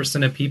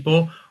 31% of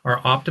people are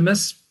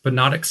optimists, but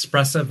not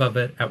expressive of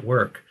it at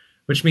work,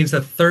 which means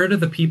a third of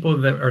the people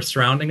that are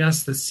surrounding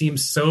us that seem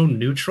so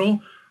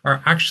neutral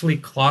are actually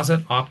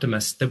closet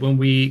optimists, that when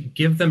we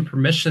give them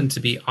permission to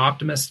be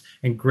optimists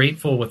and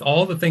grateful with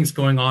all the things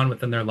going on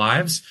within their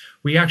lives,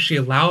 we actually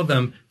allow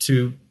them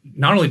to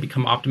not only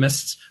become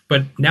optimists,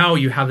 but now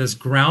you have this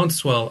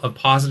groundswell of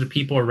positive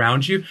people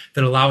around you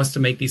that allow us to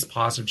make these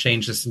positive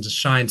changes and to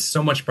shine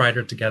so much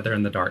brighter together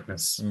in the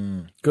darkness.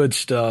 Good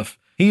stuff.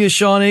 He is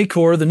Shawn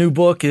Achor. The new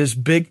book is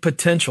Big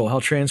Potential: How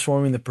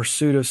Transforming the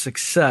Pursuit of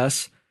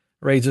Success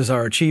Raises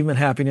Our Achievement,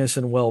 Happiness,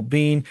 and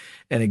Well-Being.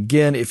 And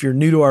again, if you're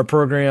new to our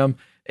program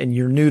and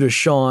you're new to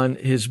Shawn,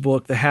 his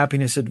book, The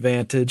Happiness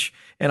Advantage,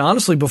 and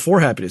honestly,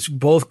 Before Happiness,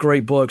 both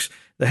great books.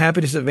 The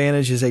Happiness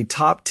Advantage is a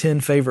top 10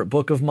 favorite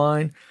book of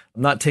mine.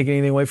 I'm not taking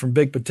anything away from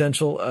Big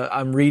Potential.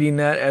 I'm reading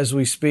that as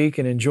we speak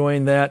and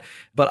enjoying that.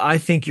 But I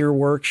think your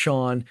work,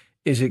 Shawn,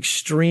 is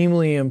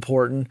extremely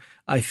important.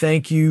 I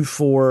thank you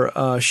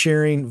for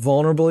sharing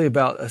vulnerably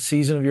about a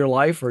season of your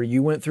life where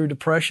you went through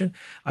depression.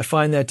 I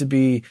find that to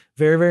be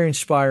very, very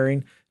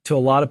inspiring to a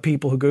lot of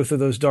people who go through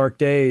those dark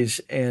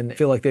days and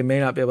feel like they may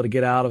not be able to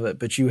get out of it,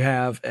 but you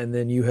have, and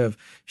then you have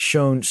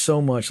shown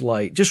so much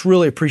light. Just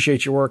really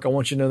appreciate your work. I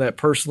want you to know that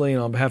personally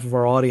and on behalf of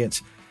our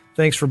audience.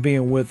 Thanks for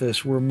being with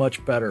us. We're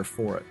much better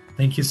for it.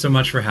 Thank you so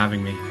much for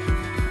having me.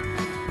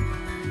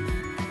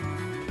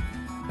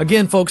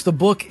 Again, folks, the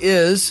book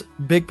is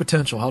Big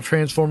Potential: How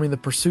Transforming the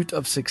Pursuit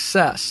of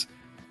Success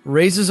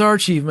Raises Our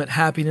Achievement,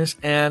 Happiness,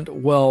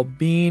 and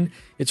Well-Being.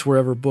 It's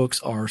wherever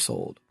books are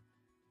sold.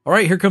 All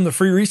right, here come the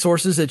free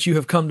resources that you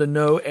have come to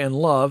know and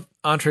love.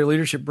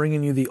 EntreLeadership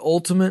bringing you the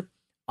ultimate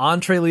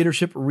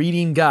EntreLeadership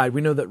reading guide.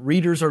 We know that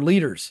readers are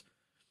leaders,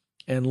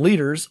 and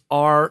leaders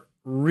are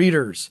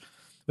readers.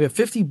 We have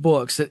 50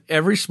 books that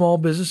every small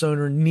business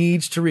owner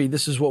needs to read.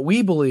 This is what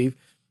we believe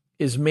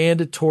is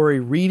mandatory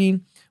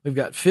reading. We've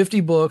got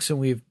 50 books, and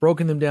we've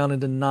broken them down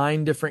into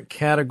 9 different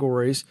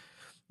categories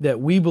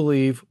that we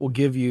believe will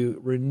give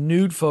you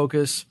renewed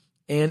focus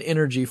and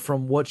energy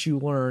from what you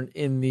learn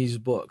in these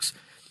books.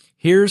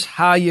 Here's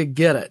how you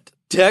get it.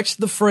 Text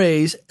the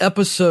phrase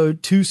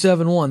episode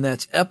 271.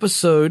 That's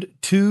episode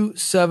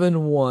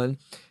 271.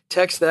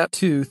 Text that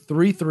to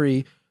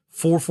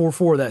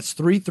 33444. That's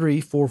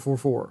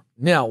 33444.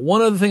 Now,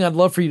 one other thing I'd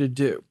love for you to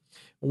do.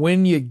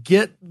 When you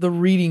get the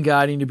reading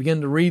guide and you begin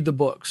to read the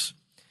books,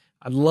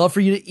 I'd love for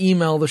you to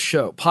email the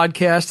show,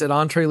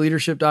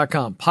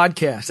 podcast@EntreLeadership.com,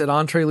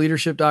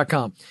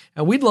 podcast@EntreLeadership.com.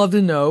 And we'd love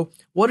to know,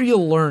 what are you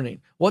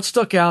learning? What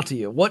stuck out to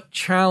you? What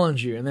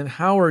challenged you? And then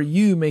how are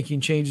you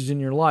making changes in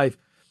your life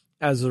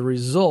as a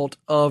result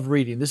of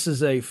reading? This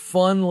is a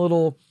fun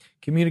little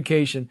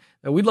communication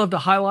that we'd love to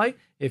highlight.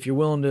 If you're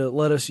willing to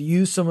let us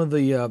use some of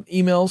the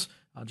emails,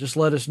 just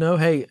let us know,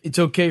 hey, it's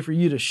okay for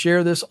you to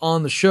share this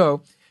on the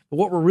show. But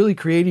what we're really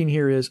creating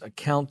here is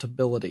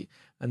accountability.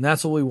 And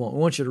that's what we want. We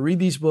want you to read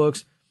these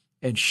books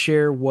and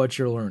share what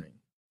you're learning.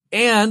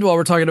 And while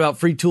we're talking about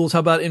free tools, how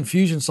about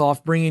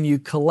Infusionsoft bringing you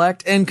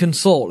Collect and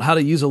Consult, how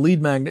to use a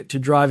lead magnet to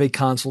drive a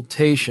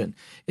consultation.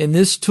 In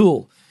this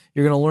tool,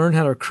 you're going to learn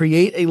how to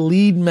create a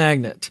lead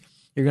magnet.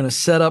 You're going to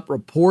set up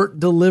report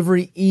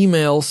delivery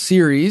email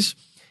series,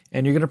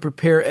 and you're going to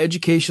prepare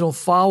educational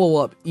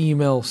follow-up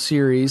email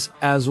series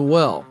as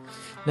well.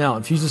 Now,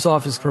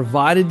 Infusionsoft has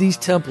provided these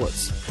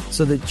templates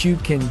so that you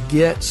can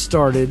get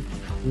started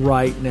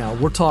right now.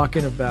 We're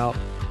talking about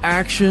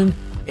action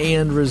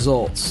and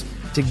results.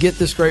 To get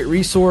this great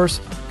resource,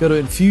 go to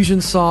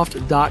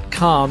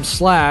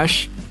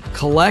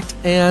Infusionsoft.com/collect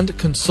and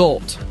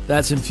consult.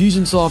 That's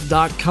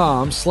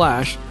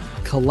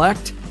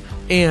Infusionsoft.com/collect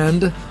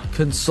and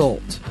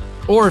consult.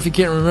 Or if you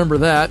can't remember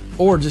that,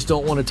 or just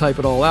don't want to type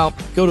it all out,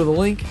 go to the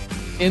link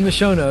in the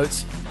show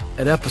notes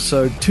at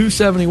episode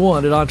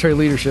 271 at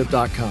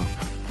EntreLeadership.com.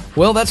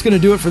 Well, that's going to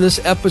do it for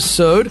this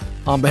episode.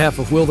 On behalf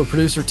of Will, the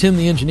producer, Tim,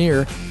 the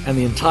engineer, and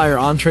the entire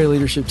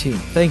EntreLeadership team,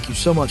 thank you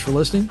so much for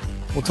listening.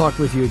 We'll talk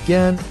with you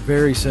again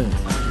very soon.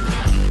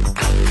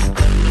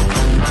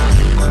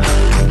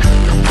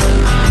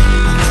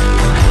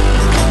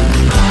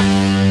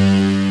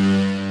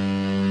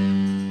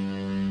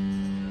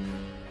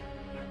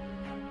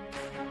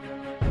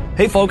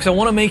 Hey folks, I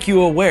want to make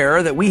you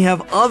aware that we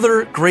have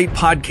other great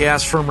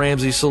podcasts from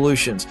Ramsey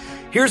Solutions.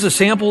 Here's a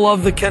sample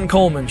of The Ken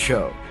Coleman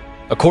Show.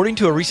 According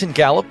to a recent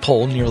Gallup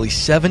poll, nearly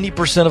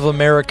 70% of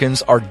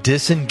Americans are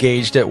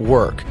disengaged at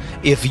work.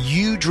 If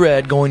you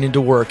dread going into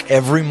work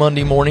every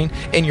Monday morning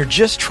and you're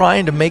just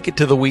trying to make it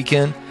to the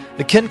weekend,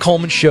 The Ken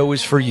Coleman Show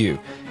is for you.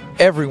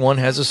 Everyone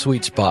has a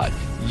sweet spot.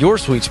 Your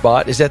sweet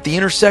spot is at the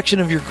intersection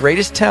of your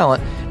greatest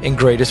talent and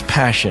greatest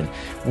passion.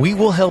 We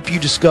will help you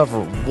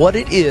discover what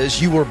it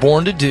is you were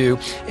born to do,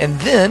 and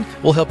then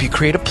we'll help you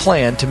create a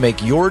plan to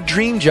make your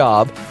dream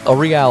job a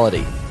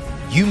reality.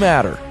 You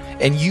matter,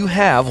 and you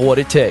have what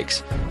it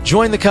takes.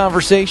 Join the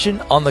conversation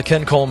on The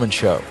Ken Coleman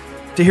Show.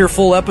 To hear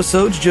full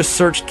episodes, just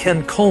search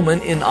Ken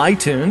Coleman in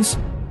iTunes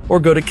or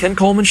go to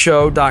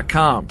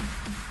kencolemanshow.com.